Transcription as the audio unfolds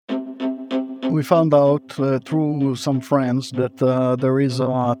We found out through some friends that there is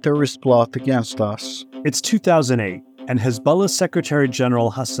a terrorist plot against us. It's 2008, and Hezbollah's Secretary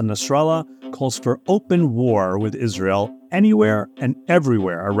General Hassan Nasrallah calls for open war with Israel anywhere and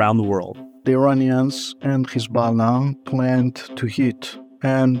everywhere around the world. The Iranians and Hezbollah planned to hit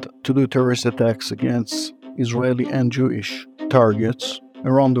and to do terrorist attacks against Israeli and Jewish targets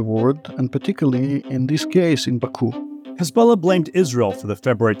around the world, and particularly in this case in Baku. Hezbollah blamed Israel for the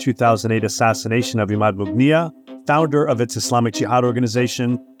February 2008 assassination of Imad Mughniya, founder of its Islamic Jihad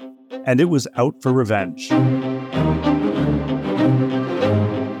organization, and it was out for revenge.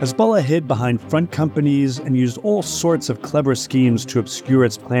 Hezbollah hid behind front companies and used all sorts of clever schemes to obscure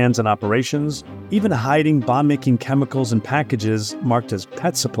its plans and operations, even hiding bomb-making chemicals in packages marked as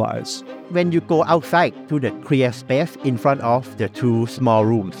pet supplies. When you go outside to the clear space in front of the two small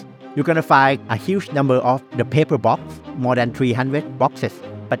rooms, you're going to find a huge number of the paper box, more than 300 boxes.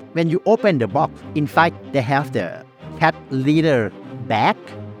 But when you open the box, inside they have the cat litter bag.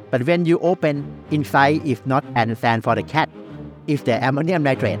 But when you open, inside is not an stand for the cat. It's the ammonium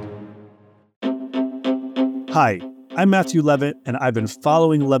nitrate. Hi, I'm Matthew Levitt, and I've been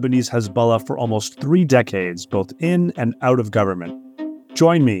following Lebanese Hezbollah for almost 3 decades, both in and out of government.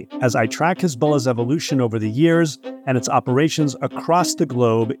 Join me as I track Hezbollah's evolution over the years and its operations across the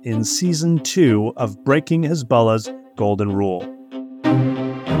globe in Season 2 of Breaking Hezbollah's Golden Rule.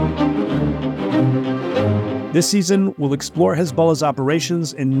 This season, we'll explore Hezbollah's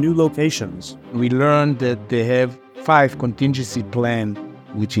operations in new locations. We learned that they have 5 contingency plans,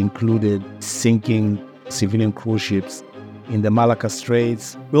 which included sinking civilian cruise ships in the Malacca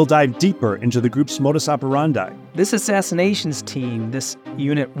Straits. We'll dive deeper into the group's modus operandi. This assassinations team, this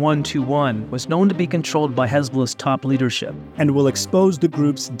Unit 121, was known to be controlled by Hezbollah's top leadership. And we'll expose the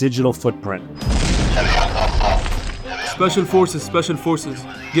group's digital footprint. Special forces,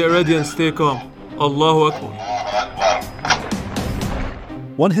 get ready and stay calm. Allahu Akbar.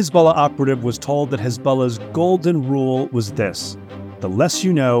 One Hezbollah operative was told that Hezbollah's golden rule was this: the less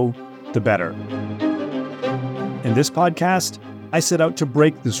you know, the better. In this podcast, I set out to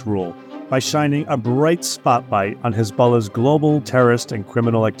break this rule by shining a bright spotlight on Hezbollah's global terrorist and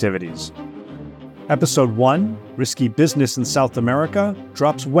criminal activities. Episode 1, Risky Business in South America,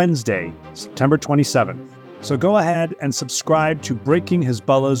 drops Wednesday, September 27th. So go ahead and subscribe to Breaking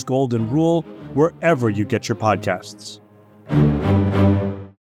Hezbollah's Golden Rule wherever you get your podcasts.